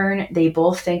stubborn. They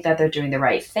both think that they're doing the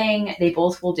right thing. They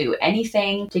both will do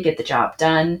anything to get the job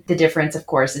done. The difference, of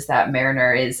course, is that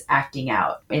Mariner is acting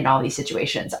out in all these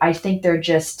situations. I think they're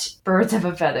just birds of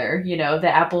a feather. You know,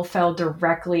 the apple fell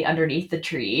directly underneath the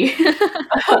tree.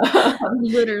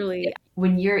 Literally.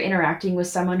 When you're interacting with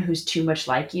someone who's too much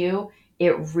like you,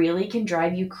 it really can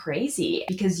drive you crazy,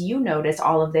 because you notice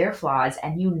all of their flaws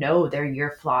and you know they're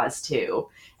your flaws too.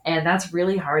 And that's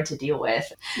really hard to deal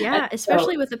with. Yeah,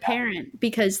 especially with a parent,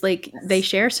 because like they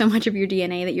share so much of your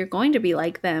DNA that you're going to be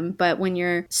like them. But when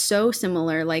you're so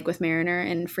similar, like with Mariner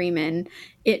and Freeman,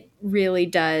 it really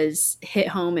does hit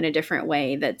home in a different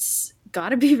way that's got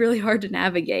to be really hard to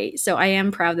navigate. So I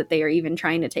am proud that they are even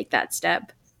trying to take that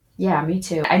step. Yeah, me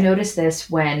too. I noticed this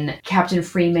when Captain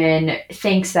Freeman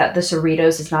thinks that the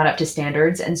Cerritos is not up to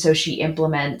standards, and so she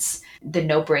implements the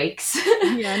no breaks.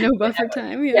 Yeah, no buffer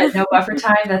time. Yeah, no buffer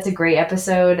time. That's a great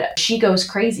episode. She goes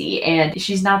crazy, and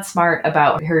she's not smart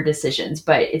about her decisions,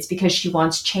 but it's because she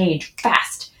wants change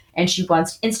fast. And she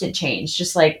wants instant change,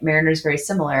 just like Mariner's very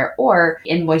similar. Or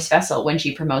in Moist Vessel, when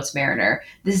she promotes Mariner,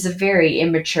 this is a very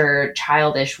immature,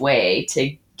 childish way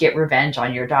to get revenge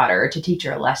on your daughter, to teach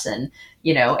her a lesson,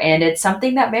 you know, and it's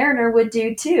something that Mariner would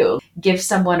do too. Give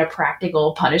someone a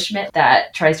practical punishment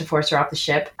that tries to force her off the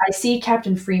ship. I see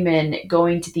Captain Freeman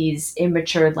going to these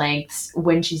immature lengths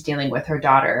when she's dealing with her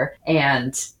daughter,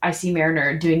 and I see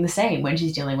Mariner doing the same when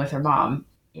she's dealing with her mom.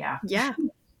 Yeah. Yeah.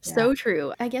 So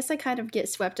true. I guess I kind of get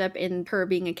swept up in her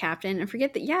being a captain and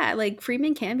forget that, yeah, like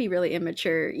Freeman can be really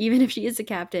immature, even if she is a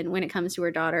captain when it comes to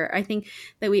her daughter. I think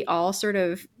that we all sort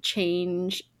of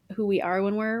change who we are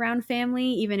when we're around family,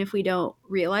 even if we don't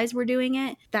realize we're doing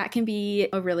it. That can be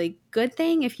a really good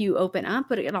thing if you open up,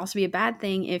 but it can also be a bad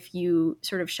thing if you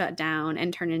sort of shut down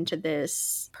and turn into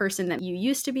this person that you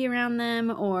used to be around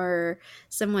them, or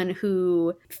someone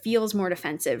who feels more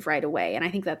defensive right away. And I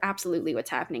think that's absolutely what's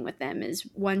happening with them, is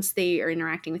once they are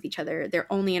interacting with each other, they're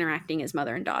only interacting as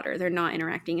mother and daughter. They're not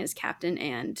interacting as captain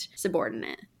and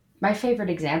subordinate. My favorite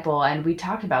example, and we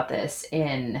talked about this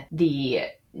in the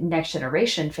Next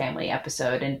Generation family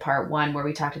episode in part 1 where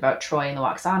we talked about Troi and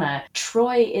Lwaxana,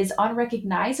 Troi is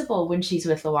unrecognizable when she's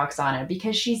with Lwaxana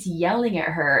because she's yelling at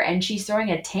her and she's throwing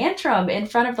a tantrum in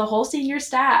front of the whole senior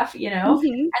staff, you know?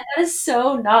 Mhm. And that is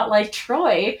so not like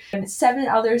Troi. In 7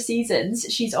 other seasons,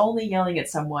 she's only yelling at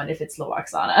someone if it's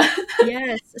Lwaxana.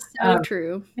 Yes, so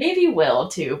true. Maybe Will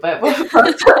too, but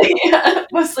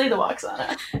mostly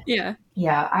Lwaxana. Yeah.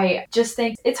 Yeah, I just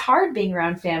think it's hard being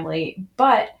around family,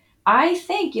 but I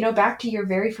think, back to your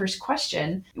very first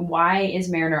question, why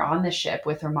is Mariner on the ship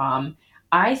with her mom?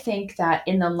 I think that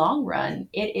in the long run,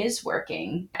 it is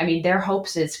working. I mean, their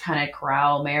hopes is kind of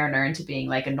corral Mariner into being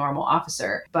like a normal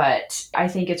officer, but I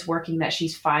think it's working that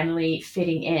she's finally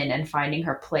fitting in and finding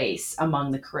her place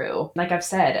among the crew. Like I've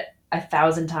said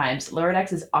 1,000 times, Lower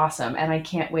Decks is awesome, and I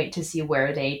can't wait to see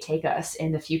where they take us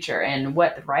in the future and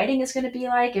what the writing is going to be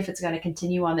like, if it's going to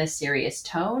continue on this serious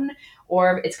tone,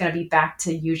 or it's going to be back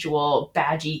to usual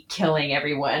Badgie killing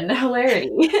everyone hilarity.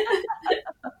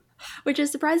 Which is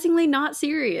surprisingly not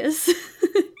serious.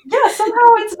 Yeah,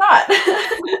 somehow it's not.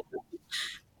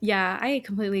 Yeah, I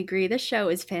completely agree. This show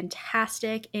is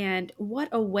fantastic, and what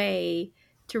a way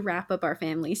to wrap up our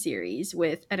family series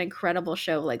with an incredible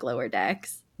show like Lower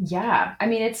Decks. Yeah, I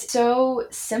mean, it's so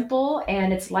simple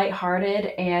and it's lighthearted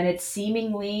and it's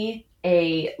seemingly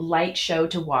a light show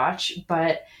to watch,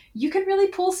 but you can really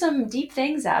pull some deep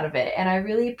things out of it. And I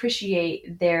really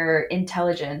appreciate their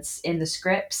intelligence in the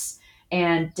scripts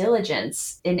and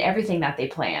diligence in everything that they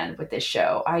plan with this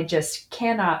show. I just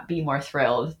cannot be more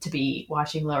thrilled to be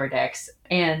watching Lower Decks.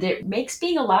 And it makes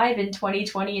being alive in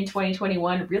 2020 and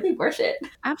 2021 really worth it.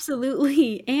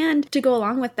 Absolutely. And to go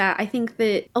along with that, I think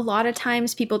that a lot of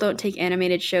times people don't take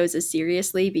animated shows as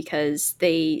seriously because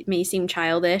they may seem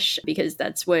childish, because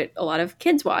that's what a lot of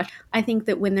kids watch. I think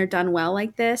that when they're done well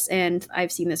like this, and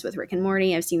I've seen this with Rick and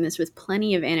Morty, I've seen this with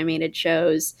plenty of animated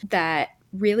shows that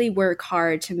really work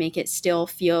hard to make it still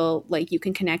feel like you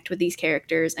can connect with these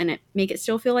characters and make it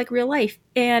still feel like real life.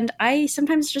 And I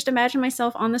sometimes just imagine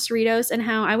myself on the Cerritos and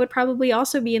how I would probably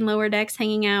also be in Lower Decks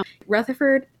hanging out.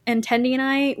 Rutherford and Tendi and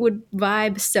I would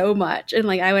vibe so much. And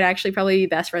like I would actually probably be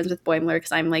best friends with Boimler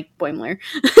because I'm like Boimler.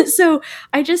 So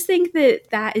I just think that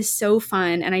that is so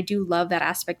fun. And I do love that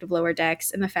aspect of Lower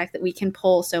Decks and the fact that we can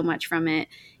pull so much from it,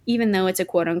 even though it's a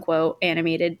quote unquote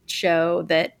animated show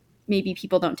that maybe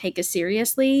people don't take as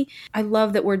seriously. I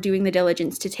love that we're doing the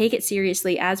diligence to take it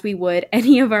seriously as we would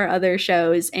any of our other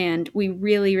shows. And we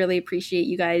really, really appreciate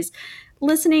you guys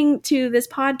listening to this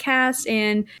podcast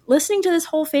and listening to this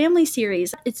whole family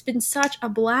series. It's been such a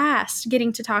blast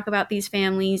getting to talk about these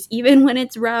families, even when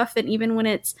it's rough and even when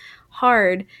it's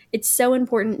hard. It's so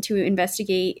important to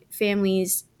investigate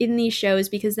families in these shows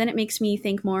because then it makes me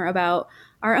think more about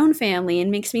our own family and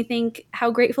makes me think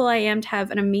how grateful I am to have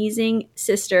an amazing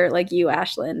sister like you,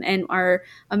 Ashlyn, and our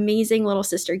amazing little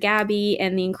sister, Gabby,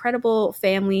 and the incredible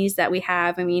families that we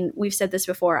have. I mean, we've said this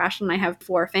before, Ashlyn and I have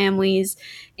 4 families,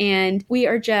 and we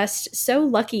are just so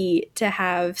lucky to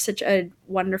have such a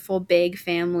wonderful, big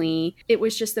family. It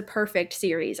was just the perfect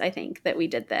series, I think, that we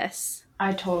did this.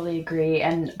 I totally agree.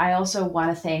 And I also want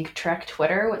to thank Trek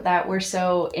Twitter that we're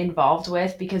so involved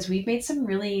with because we've made some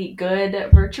really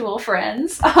good virtual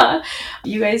friends.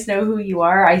 You guys know who you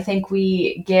are. I think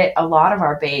we get a lot of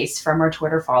our base from our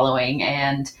Twitter following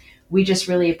and we just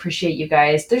really appreciate you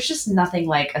guys. There's just nothing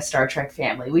like a Star Trek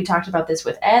family. We talked about this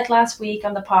with Ed last week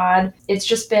on the pod. It's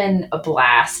just been a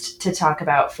blast to talk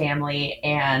about family,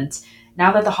 and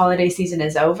now that the holiday season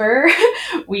is over,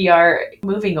 we are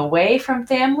moving away from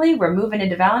family. We're moving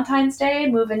into Valentine's Day,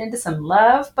 moving into some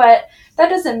love, but that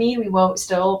doesn't mean we won't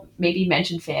still maybe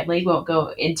mention family. We won't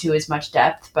go into as much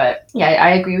depth, but yeah, I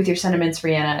agree with your sentiments,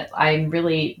 Brianna. I'm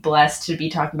really blessed to be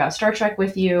talking about Star Trek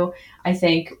with you. I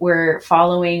think we're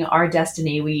following our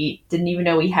destiny we didn't even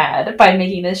know we had by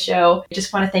making this show. I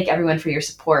just want to thank everyone for your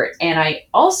support. And I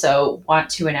also want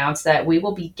to announce that we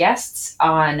will be guests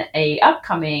on a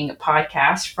upcoming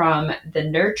podcast from the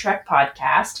Nerd Trek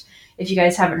podcast. If you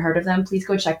guys haven't heard of them, please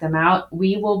go check them out.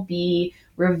 We will be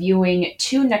reviewing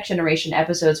 2 Next Generation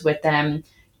episodes with them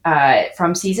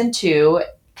from season 2,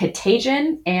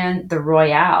 Contagion and The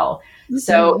Royale.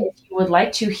 So if you would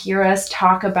like to hear us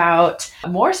talk about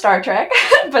more Star Trek,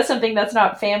 but something that's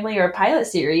not family or pilot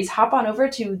series, hop on over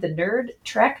to the Nerd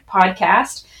Trek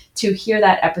podcast to hear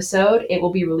that episode. It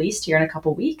will be released here in a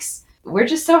couple weeks. We're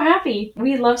just so happy.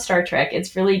 We love Star Trek.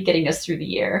 It's really getting us through the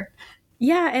year.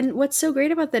 Yeah, and what's so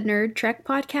great about the Nerd Trek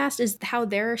podcast is how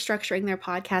they're structuring their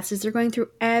podcast is they're going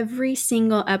through every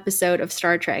single episode of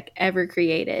Star Trek ever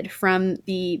created from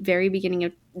the very beginning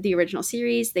of the original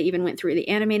series. They even went through the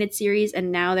animated series,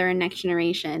 and now they're in Next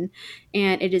Generation.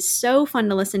 And it is so fun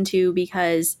to listen to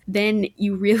because then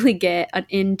you really get an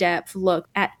in-depth look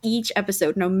at each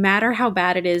episode, no matter how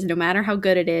bad it is, no matter how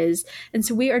good it is. And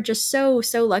so we are just so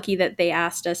lucky that they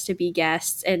asked us to be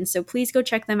guests. And so please go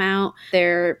check them out.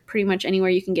 They're pretty much anywhere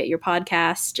you can get your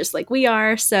podcasts, just like we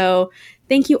are. So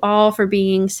thank you all for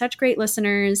being such great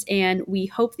listeners. And we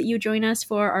hope that you join us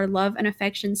for our Love and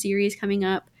Affection series coming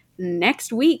up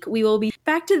next week. We will be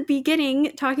back to the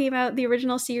beginning, talking about the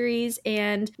original series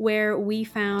and where we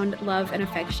found love and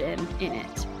affection in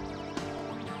it.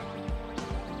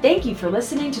 Thank you for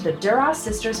listening to the Duras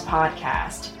Sisters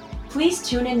podcast. Please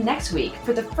tune in next week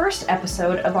for the first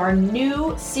episode of our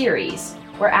new series,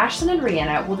 where Ashlyn and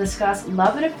Rhianna will discuss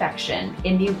love and affection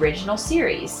in the original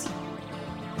series.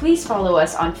 Please follow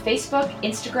us on Facebook,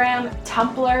 Instagram,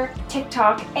 Tumblr,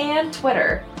 TikTok, and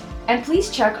Twitter. And please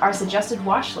check our suggested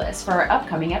watch list for our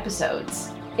upcoming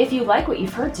episodes. If you like what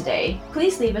you've heard today,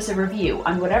 please leave us a review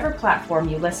on whatever platform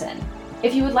you listen.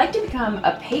 If you would like to become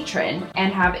a patron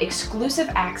and have exclusive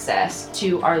access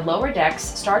to our Lower Decks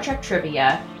Star Trek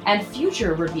trivia and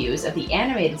future reviews of the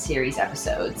animated series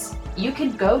episodes, you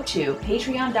can go to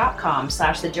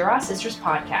patreon.com/the Duras Sisters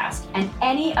podcast, and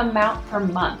any amount per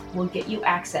month will get you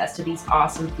access to these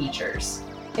awesome features.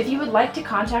 If you would like to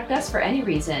contact us for any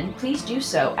reason, please do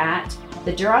so at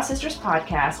the Duras Sisters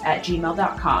podcast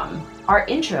 @gmail.com. Our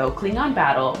intro, Klingon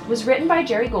Battle, was written by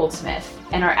Jerry Goldsmith,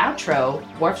 and our outro,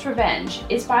 Worf's Revenge,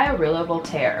 is by Aurelio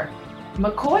Voltaire.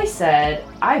 McCoy said,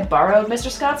 "I borrowed Mr.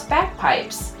 Scott's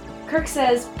bagpipes." Kirk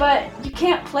says, "But you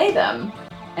can't play them."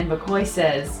 And McCoy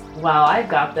says, "While I've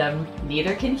got them,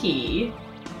 neither can he."